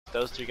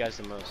those three guys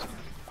the most.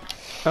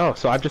 Oh,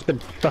 so I've just been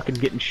fucking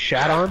getting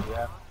shat on?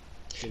 Yeah.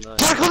 Too much.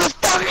 Tackle the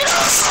fucking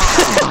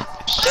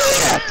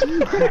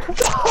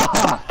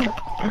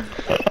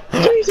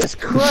Jesus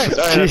Christ!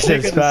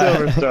 Jesus,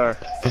 Silver Star.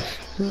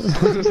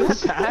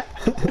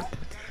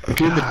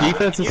 Dude, the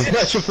defense is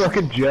such a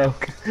fucking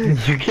joke.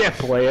 You can't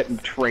play it in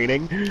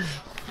training.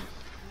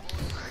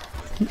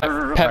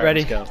 Pat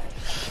ready.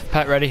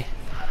 Pat ready.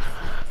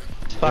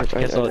 It's fucked,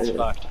 Kissel, it's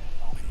fucked.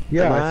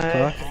 Yeah,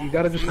 it's fucked. You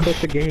gotta just click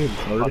the game,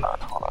 Hold on.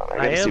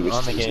 I am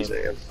on the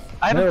game.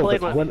 I haven't No,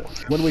 played but one.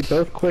 when we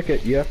both click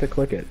it, you have to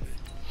click it.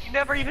 You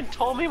never even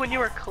told me when you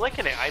were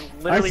clicking it. I I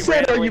literally said,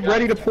 are randomly you got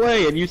ready it. to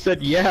play? And you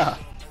said, yeah.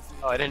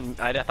 Oh, I didn't.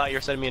 I thought you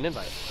were sending me an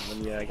invite.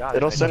 And then, yeah, I got it.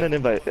 It'll send an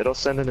invite. It'll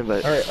send an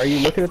invite. Alright, are you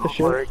looking at the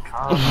shit?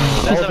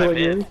 That's what I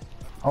meant.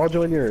 I'll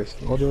join yours.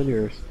 I'll join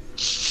yours.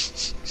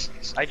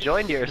 I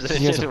joined yours and it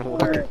You guys didn't are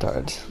work. fucking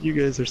tards. You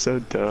guys are so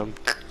dumb.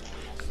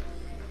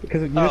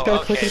 Because you just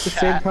gotta click it at the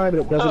same time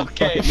and it doesn't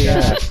Okay, fuck in the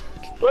ass.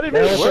 What do you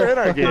Now mean? it's We're all in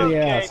our fucking game. the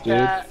ass,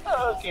 dude.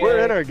 Okay. We're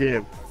in our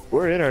game.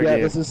 We're in our Yeah,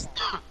 game. this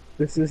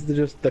is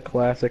just the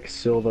classic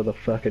Silva the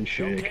fucking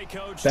shake.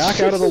 Back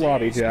out of the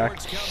lobby, Jack.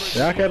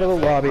 Back out of the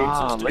lobby.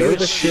 Go to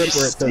the ship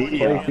where it says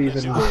play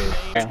season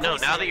game. No,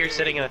 now that you're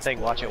sitting in the thing,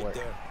 watch it work.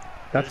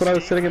 That's what I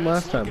was sitting in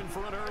last time.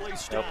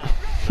 Nope.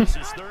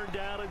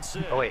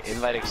 Oh wait,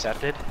 invite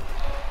accepted?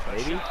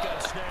 Maybe?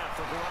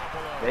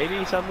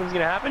 Maybe something's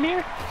gonna happen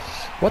here?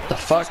 What the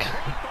fuck?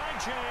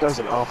 That was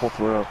an awful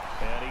throw.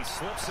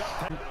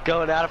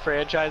 Going out of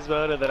franchise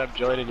mode and then I'm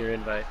joining your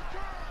invite.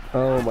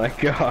 Oh my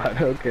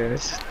god, okay.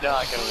 It's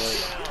not gonna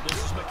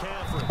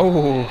work.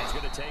 Oh.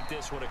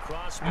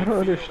 I don't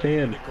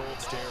understand.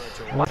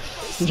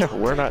 Yeah,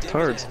 we're not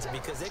tards.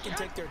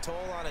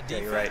 Yeah,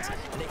 you're right.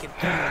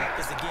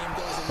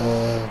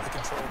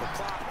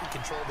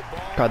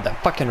 God, that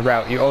fucking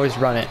route. You always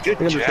run it. Good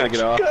I'm just gonna catch.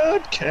 get off.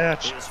 Good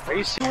catch. Are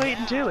you still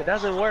waiting too? It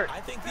doesn't work.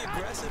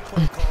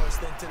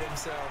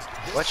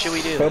 What should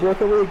we do? Cobra with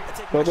the league.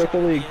 Cobra with the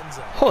league.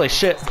 Holy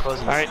shit.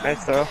 Closing. Alright,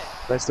 nice throw.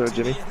 Nice throw,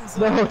 Jimmy.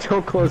 No,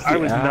 don't close the I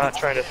was app. not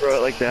trying to throw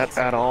it like that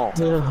at all.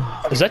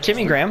 Is that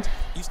Jimmy Graham?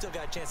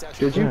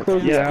 Did you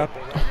close the Yeah. app?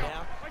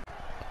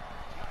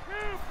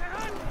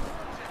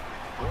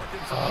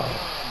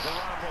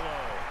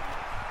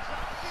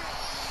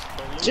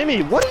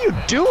 Jimmy, what are you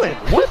doing?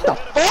 What the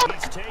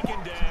fuck?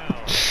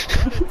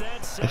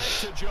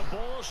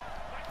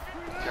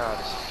 God.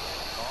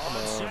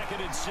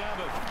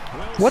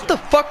 What the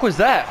fuck was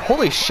that?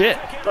 Holy shit.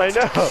 I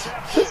know.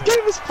 This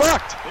game is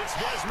fucked.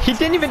 He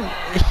didn't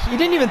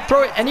even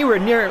throw it anywhere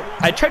near.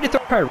 I tried to throw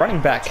it at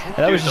running back, and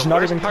that was Dude, just the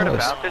not worst even part close.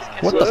 about this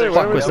What is the that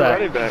fuck Where was the that?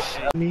 running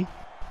back? Me?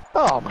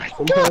 Oh my god,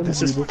 Sometimes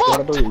this you is just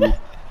gotta fucked. believe.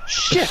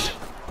 Shit.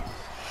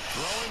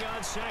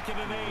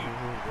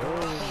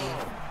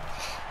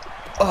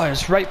 Oh,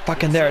 it's right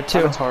fucking there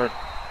too. That's hard.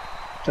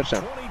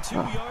 Touchdown.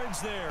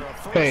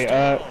 Hey,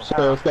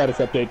 so status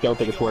update, don't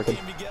think it's working.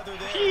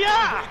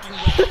 Yeah!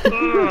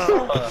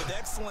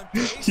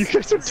 You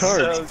guys are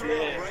tards. So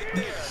good.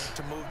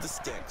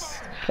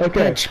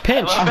 Okay.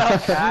 Pinch.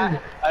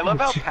 I love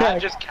how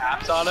Pat just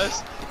caps on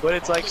us, but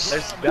it's like,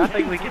 there's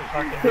nothing we can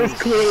fucking do. There's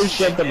clearly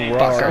something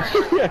wrong.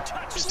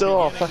 Still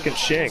all fucking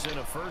shanked.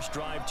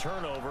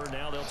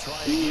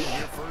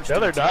 No,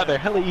 they're not. They're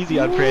hella easy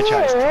on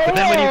franchise. But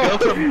then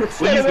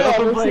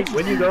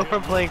when you go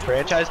from playing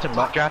franchise to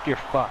mutt draft, you're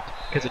fucked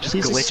because it just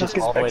He's glitches suck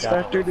his all the way X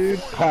down. Factor,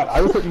 dude. God,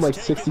 I was hitting like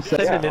 60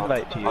 Send an seconds.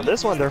 invite to you. On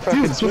this one, they're fucking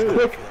Dude, just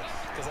smooth.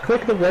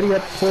 click the ready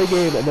up play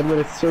game, and then when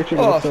it's searching,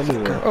 Oh, it'll send me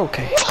fucker. there.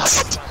 Okay.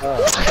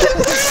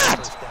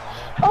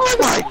 Oh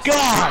my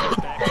god!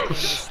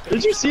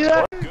 Did you see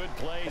that?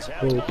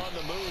 Oh.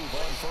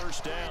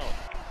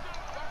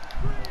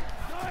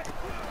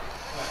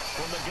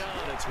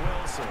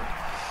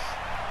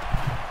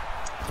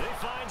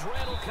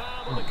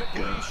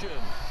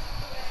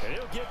 And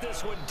he'll get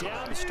this one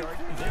down to start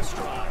this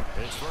drive.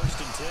 It's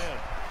 1st and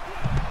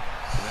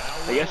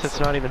 10. I guess it's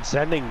not even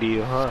sending to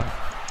you, huh?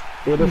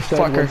 It'll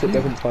send Fucker. once it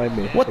doesn't find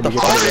me. What and the you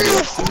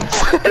get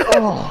fuck?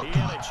 Oh. He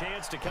had a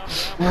chance to come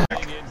down.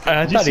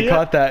 I thought he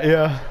caught that,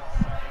 yeah.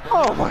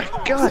 Oh my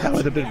god, that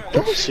would have been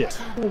bullshit.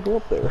 I'll go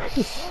up there.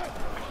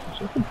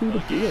 Nothing for you to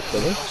do up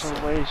there.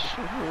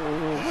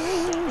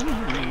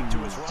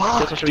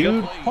 Fuck,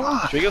 dude.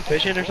 Fuck. Should we go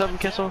fishing or something,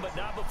 Kissel?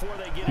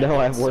 No,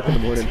 I have work in the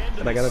morning,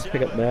 and I gotta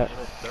pick up Matt.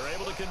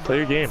 Play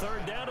your game.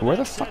 Where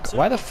the fuck?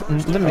 Why the f?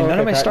 None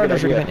of my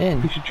starters are even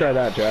in. You should try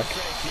that, Jack.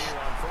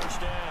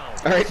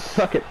 Alright,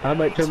 fuck it. I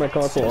might turn my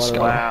console on and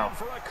off. Wow.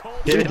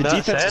 Dude, the Not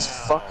defense is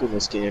said. fucked in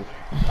this game.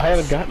 I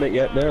haven't gotten it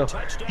yet, no.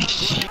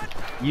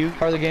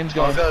 How are the games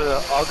I'll going?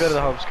 go to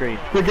the home screen.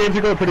 The games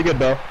are going pretty good,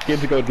 though.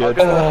 Games are going good.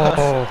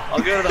 Oh. I'll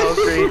go to the home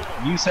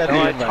screen. You said I'm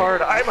the a invite.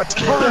 tard. I'm a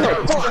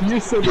tard. You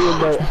said the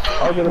invite.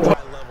 I'll get it.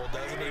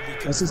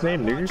 What's his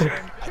name, niggers?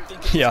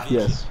 Yeah.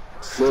 Yes.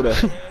 Luda.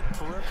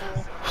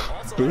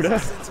 Buddha?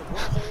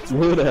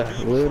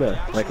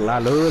 Luda. Like La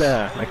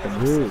Luda. Like the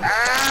moon.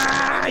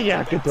 Ah,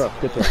 yeah, good throw.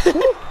 Good throw.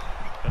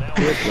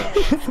 Good throw.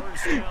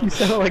 You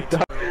sound like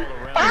Doc.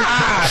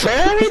 Ah,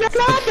 man, he's an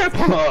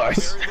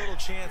octopus!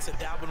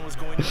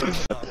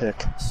 A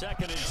pick.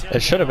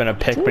 It should have been a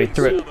pick, but he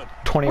threw it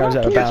 20 yards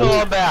out of bounds. It's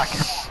all back.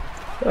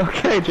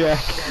 Okay,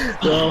 Jack.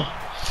 Well,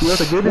 you have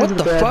the good news What and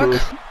the the bad fuck?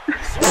 news.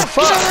 What the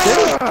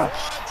fuck?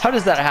 How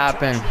does that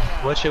happen?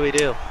 What should we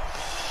do?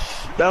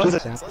 That was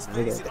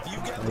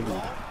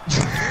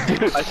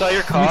I saw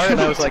your car and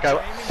I was like, I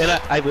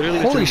literally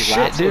was Holy doing shit,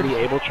 laps dude. for the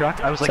Able truck.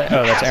 I was like,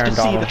 Oh, that's you Aaron have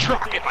to see Donald. the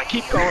truck if I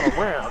keep going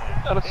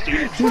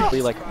around.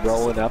 We like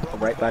rolling up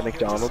right by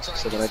McDonald's,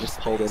 so then I just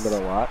pulled into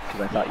the lot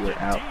because I thought you were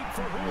out.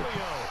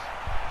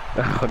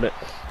 Oh, no.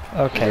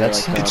 Okay,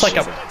 that's it's like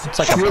a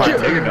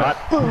punt. You're not.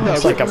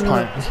 It's like a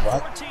punt.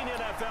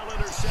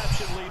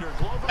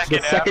 The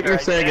second you're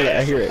saying it,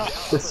 I hear it.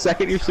 The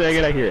second you're saying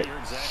it, I hear it.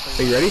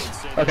 Are you ready?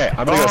 Okay,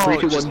 I'm gonna go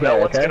 3, 2, 1,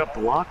 go, okay?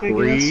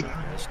 3, 2,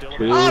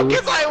 Oh,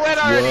 because I went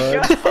already.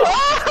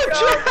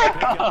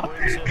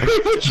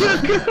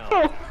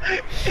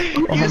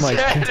 Oh my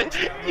god.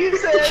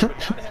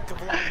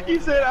 You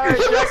said, alright,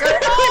 Jack.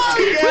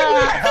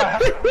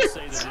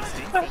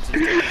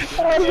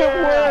 How did it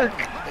work?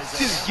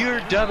 Dude, your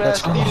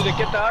dumbass needed to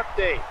get the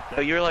update.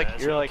 So you're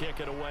like,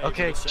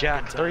 okay,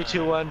 Jack, 3,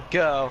 2, 1,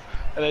 go.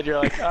 And then you're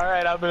like,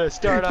 alright, I'm gonna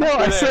start off. No,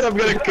 I with said this. I'm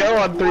gonna go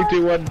on 3,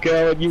 2, 1,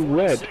 go, and you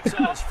went.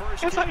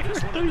 It's like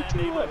 3,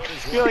 2, 1.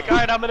 You're like,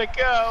 alright, I'm gonna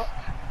go.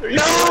 3,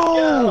 2, 1,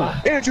 No!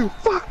 go. Andrew,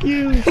 fuck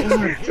you!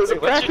 It was a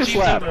practice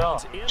lap.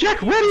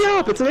 Jack, ready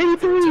up! It's an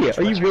 83!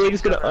 Are you really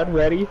just gonna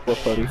unready? Well,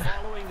 funny.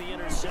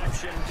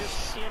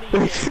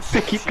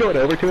 They keep going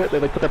over to it, they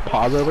like put their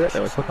paws over it,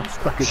 they're like, what the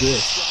fuck is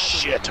this?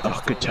 shit. Oh,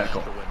 good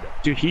tackle.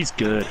 Dude, he's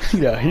good.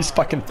 Yeah, he's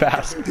fucking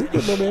fast.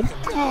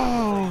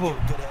 Oh.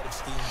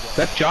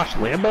 That's Josh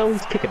Lambo?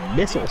 He's kicking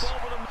missiles.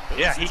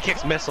 Yeah, he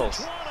kicks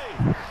missiles.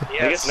 I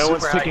guess no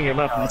one's picking him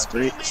up. That's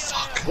great.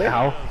 Fuck.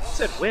 Ow. I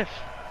said whiff.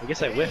 I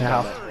guess I whiffed Ow.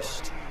 on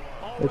that.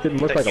 It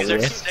didn't look like a User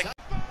whiff. stick.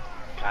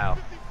 Wow.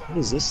 What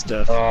is this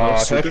stuff? Can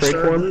I trade Superstar for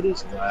him?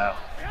 abilities? Wow.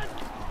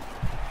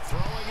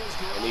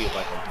 I knew you'd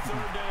like him.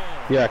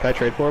 Yeah, can I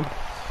trade for him?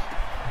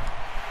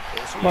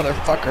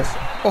 Motherfucker.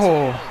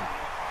 Oh.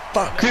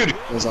 Fuck. Dude!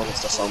 It was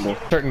almost a fumble.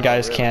 Certain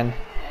guys can.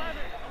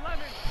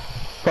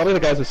 Probably the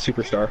guys with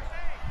Superstar.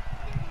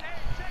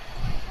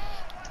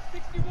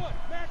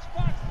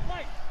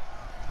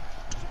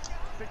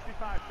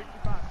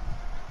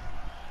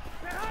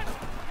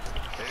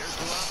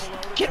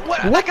 Get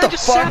what? What That guy the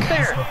just fuck? sat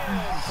there.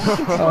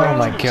 Oh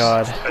my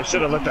god. I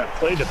should have let that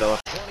play develop.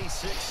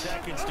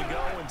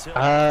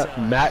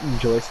 Madden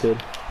joystick.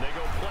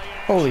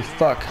 Holy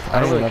fuck. I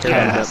don't even know care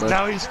about time. that much.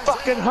 Now he's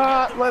fucking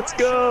hot. Let's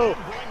go.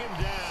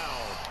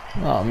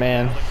 Oh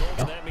man.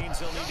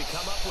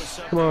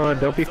 Come on,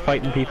 don't be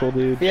fighting people,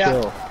 dude. Yeah.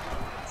 Chill.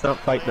 It's not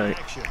fight night.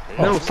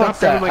 Oh, No, fuck stop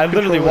that. grabbing my I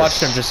literally controller.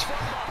 watched him just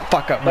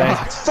fuck up my.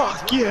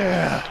 Fuck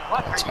yeah.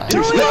 That's fine.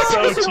 Dude, that's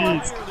so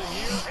cheese.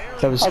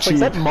 That was I was like, cheap. is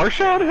that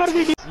Marshawn? How did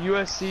he get?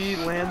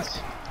 USC lands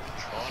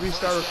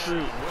 3-star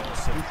recruit.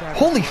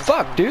 Holy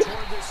fuck, dude.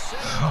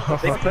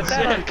 They put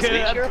that on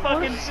Twitter.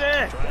 Fucking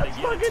sick. That's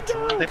fucking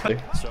dope. They put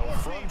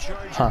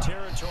Huh.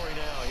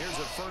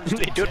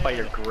 they do it by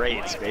your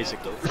grades,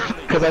 basically.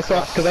 Because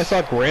I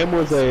saw Graham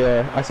was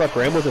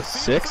a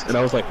 6, and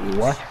I was like,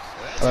 what?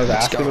 And I was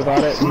asking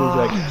about it, and he was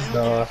like,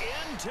 nah.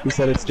 He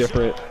said it's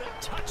different.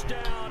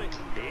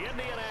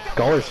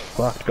 Galler's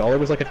fucked. Galler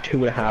was like a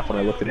 2.5 when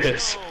I looked at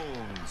his.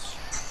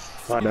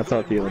 That's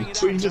not feeling.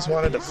 So you just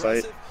wanted to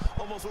fight.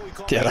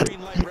 Yeah, that,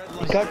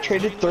 He got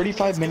traded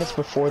 35 minutes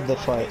before the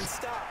fight.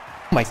 oh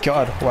my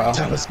god, wow.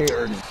 That was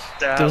dirty.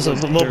 There was a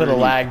little bit of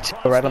lag too,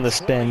 right on the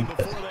spin.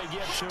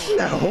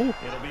 No.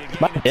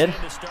 Mine did.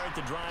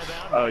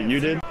 Oh, you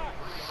did?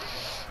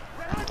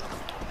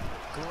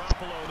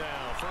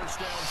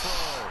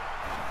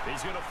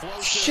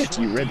 Shit,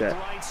 you read that.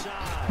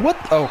 What?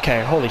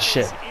 Okay, holy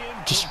shit.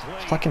 Just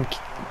fucking.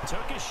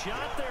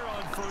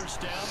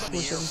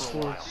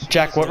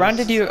 Jack, what round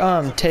did you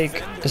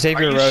take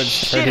Xavier Are you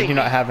Rhodes, or did shitting you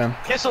not have him?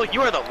 Kissel,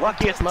 you are the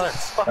luckiest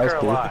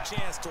motherfucker alive.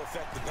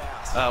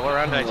 What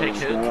round did I take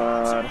him?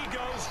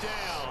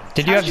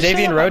 Did you have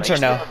Xavier Rhodes or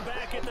no?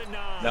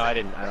 No, I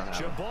didn't. I don't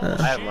have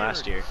him. I had him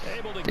last year.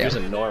 He was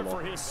a normal.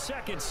 He's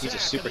a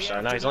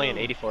superstar. Now he's only an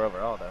 84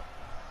 overall, though.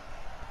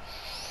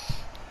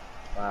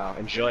 Wow,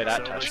 enjoy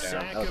that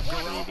touchdown. That was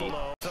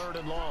 3D. Third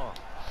and long.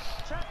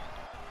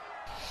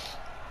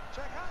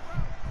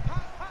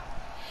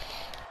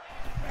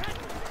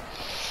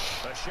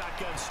 A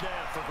shotgun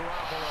snap for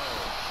Garoppolo.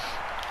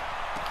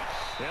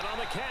 And on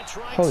the catch,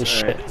 right Holy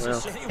side.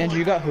 shit. Andrew,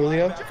 you got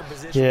Julio?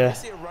 Yeah.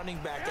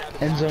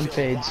 End zone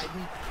fades.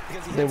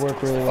 They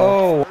work really well.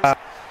 Oh, wow.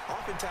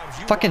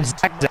 Fucking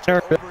Zach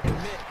Zenner.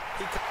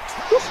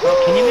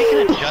 Oh, can you make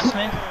an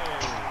adjustment?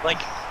 Like,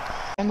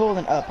 Triangle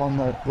and up on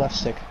the left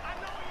stick.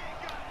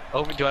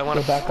 over? Do I want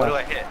to? Go back What do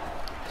up. I hit?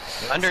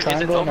 Under? Is it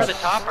Triangle over and the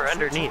top or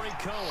underneath?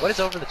 What is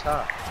over the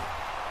top?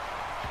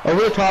 Over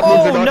the top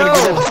means they're not no!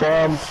 gonna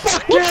get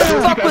us What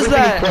the fuck was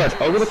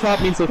that? Over the top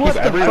means they'll What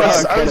keep the everyone fuck?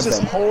 in I front was of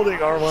just them. holding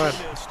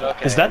R1.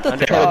 Okay. Is that the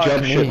Under- thing? Try Oh, to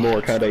jump shit me.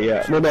 more, kinda,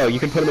 yeah. No, you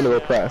can put them in the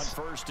repress.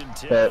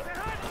 But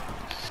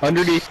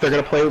Underneath, they're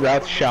gonna play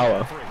routes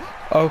shallow.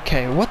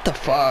 Okay, what the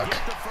fuck?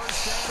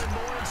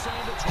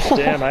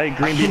 Damn, I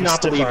agree. I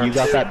cannot believe you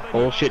got that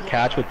bullshit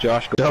catch with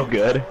Josh. So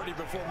good.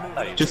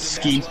 Just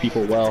schemes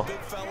people well.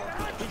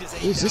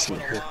 Who's this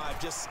nigga?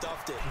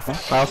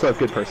 I also have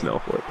good personnel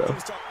for it though.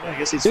 I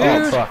guess he's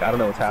Oh fuck, I don't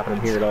know what's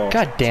happening here at all.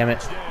 God damn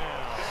it.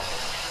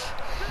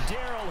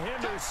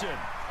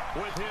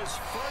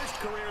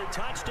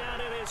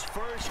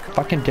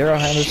 Fucking Darrell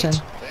Henderson.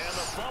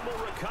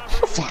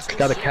 Fuck.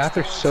 God, the cats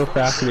are so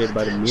fascinated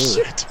by the mule.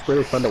 It's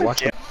really fun to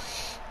watch them.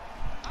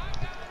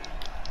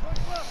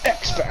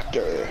 X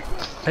Factor.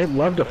 I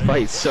love to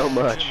fight so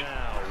much.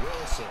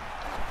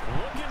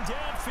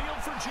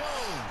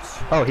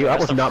 Oh, that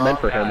was not meant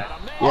for him.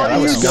 Yeah,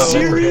 that was not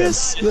meant for him.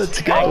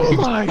 Let's go. Oh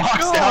my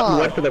god! Out and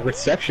went for the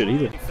reception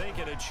either.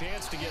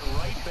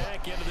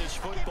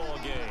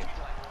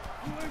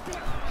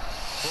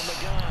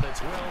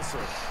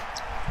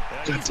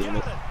 God damn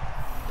it.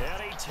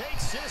 And he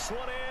takes this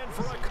one in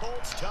for a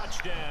Colts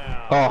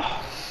touchdown.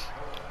 Oh.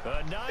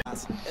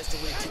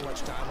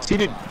 See,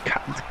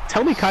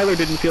 tell me Kyler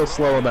didn't feel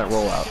slow on that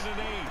rollout.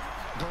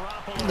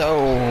 No,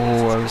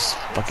 I was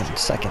fucking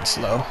second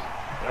slow.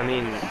 I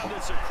mean,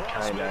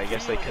 kinda. I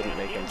guess they couldn't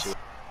make him too.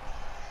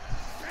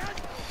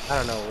 I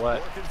don't know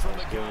what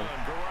he's doing.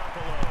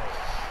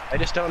 I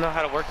just don't know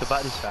how to work the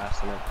buttons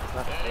fast enough. It's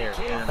not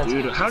fair.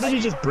 Dude, how did he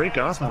just break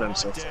off of them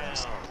so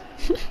fast?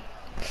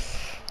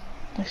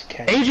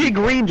 AJ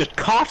Green just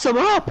coughs him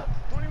up!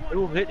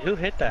 Who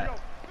hit that?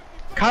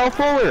 Kyle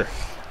Fuller!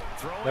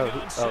 No,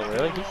 oh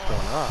really? He's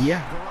going off.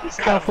 Yeah,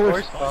 Kyle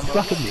Fuller's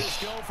fucking me.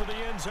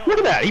 Look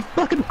at that, he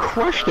fucking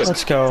crushed it.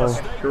 Let's go.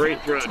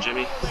 Great throw,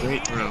 Jimmy.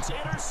 Great throw.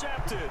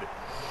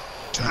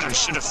 God, I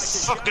should have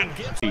fucking...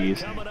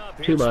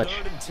 Jeez, too much.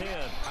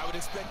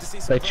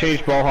 They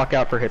changed ball hawk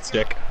out for hit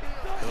stick.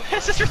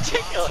 This is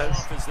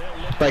ridiculous.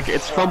 Like,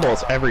 it's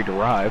fumbles every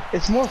drive.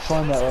 It's more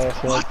fun that way, I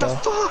feel like,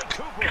 though.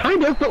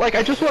 Kind of, but like,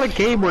 I just want a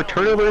game where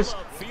turnovers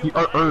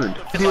are earned.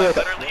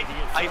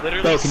 I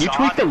literally No, can you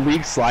tweak the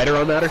league slider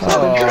on that or something?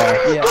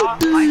 Oh, Yeah.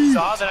 I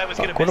saw that I was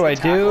gonna What do I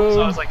do?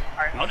 so I was like,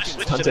 alright, I'll just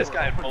switch to this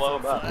guy and blow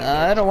him up.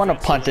 I don't want to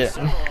punt it.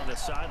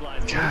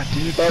 God,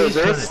 dude, is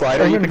there a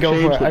slider I'm you gonna can go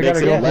change for it. that I makes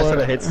gotta it go less for of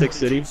a it. hit stick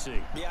city?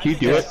 Can you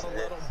do it?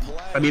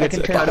 I mean, it's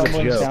can kind of a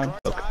turn joke. down.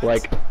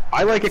 Like,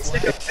 I like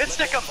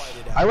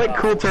I like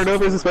cool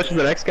turnovers, especially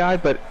the next guy,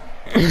 but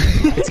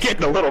it's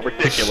getting a little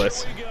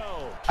ridiculous.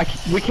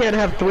 We can't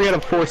have 3 out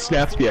of 4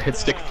 snaps be a hit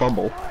stick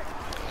fumble.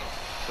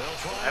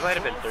 I might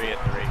have been 3 and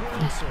 3.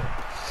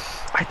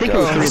 I think it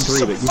was 3 and 3,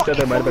 but you said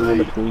there might have been one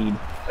between.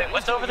 Wait,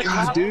 what's over the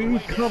God,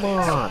 dude, come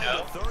on.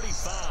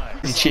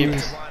 He's cheap.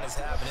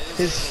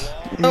 He's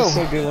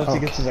so good once he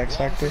gets his X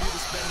Factor.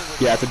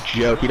 Yeah, it's a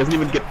joke. He doesn't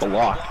even get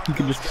blocked. He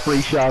can just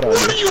free shot on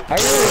you. I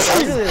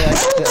really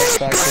like the X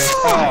Factor.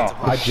 Oh,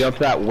 I jumped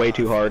that way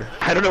too hard.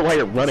 I don't know why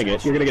you're running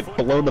it. You're gonna get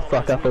blown the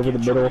fuck up over the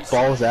middle,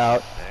 balls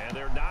out.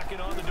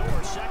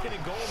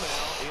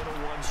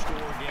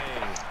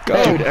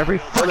 Go. Dude, every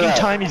fucking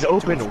time he's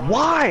open.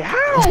 Why?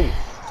 How?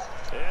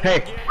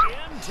 Hey.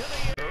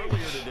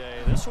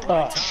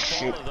 Oh,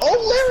 shoot. Oh,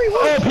 Larry,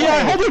 what? PI,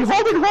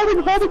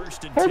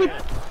 hold it.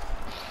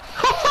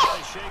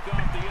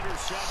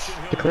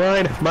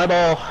 Decline, my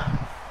ball.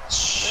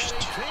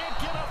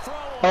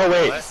 Oh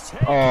wait.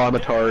 Oh, I'm a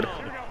tard.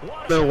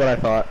 I don't know what I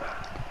thought.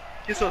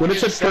 When it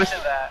said first,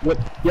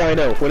 yeah, I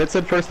know. When it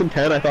said 1st and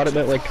 10, I thought it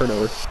meant like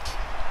turnover.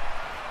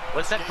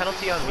 What's that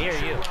penalty on me or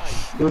you?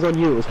 It was on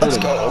you. It was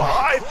holding.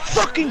 I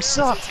fucking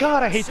suck.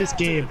 God, I hate this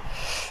game.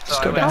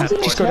 Just go down.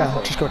 Just go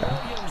down. Just go down.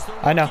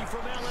 I know.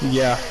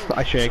 Yeah,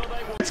 I shanked.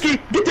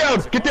 Get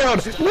down! Get down!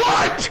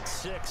 What?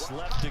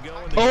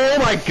 Oh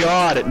my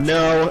god!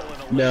 No.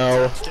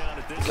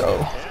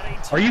 Go.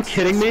 Are you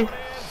kidding me?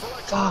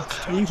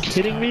 Fuck, are you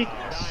kidding me?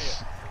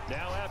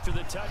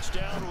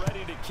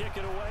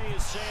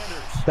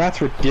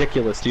 That's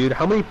ridiculous, dude.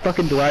 How many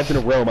fucking drives in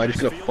a row am I just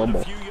gonna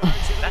fumble?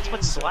 That's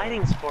what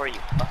sliding's for, you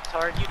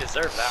fucktard. You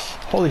deserve that one.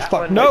 Holy That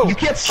fuck, one- no! You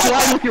can't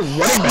slide with your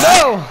running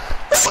back! No!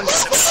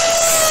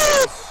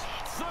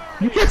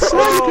 You can't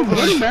slide with your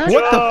running back!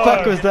 What the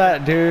fuck was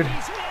that, dude?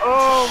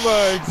 Oh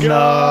my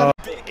No.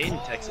 Aiden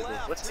texted me.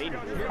 What's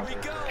Aiden doing?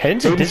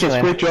 Hayden's in Aiden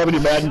says, great Disneyland. job in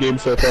your Madden game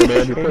so far,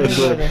 man. You're playing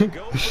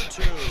good.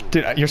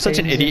 Dude, you're such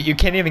an idiot. You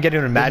can't even get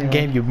into a Madden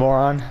game, you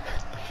moron.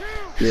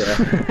 Yeah.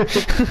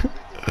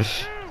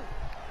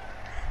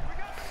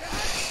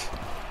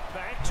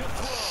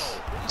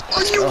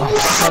 Let's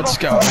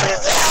go.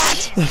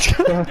 Let's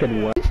go.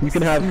 Fucking what? You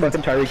can have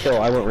fucking Tyreek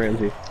Hill. I want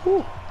Ramsey.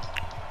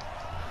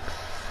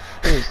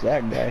 Who's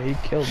that guy? He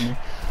killed me.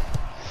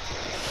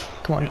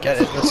 Come on,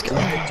 get it. Let's go.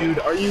 Dude,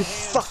 are you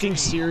fucking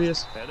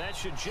serious?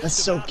 That's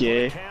so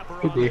gay.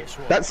 Could be.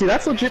 That's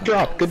legit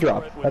drop. Good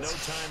drop.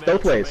 That's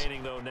both ways.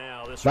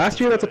 Last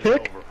year, that's a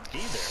pick?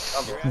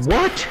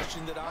 What?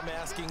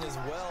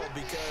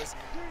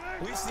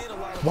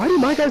 Why do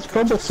my guys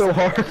fumble so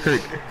hard?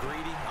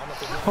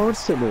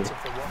 Constantly.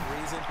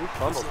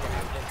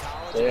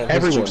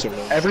 Everyone.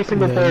 Every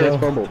single player has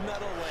fumbled.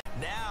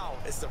 Now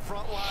it's the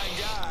frontline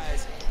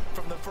guys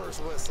from the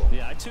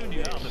Yeah, I tuned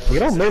you out. I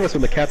get all nervous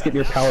when the cats get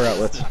near power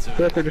outlets. I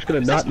feel like they're just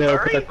gonna not know,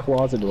 put their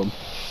claws into them.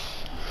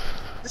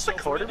 Is this the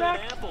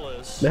quarterback?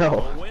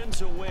 No.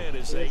 Win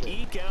as they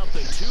eke out the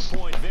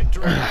 2-point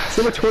victory. It's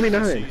number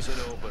 29.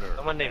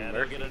 Someone named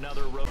Murphy. Get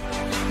another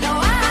No,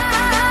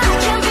 I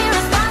can't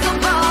be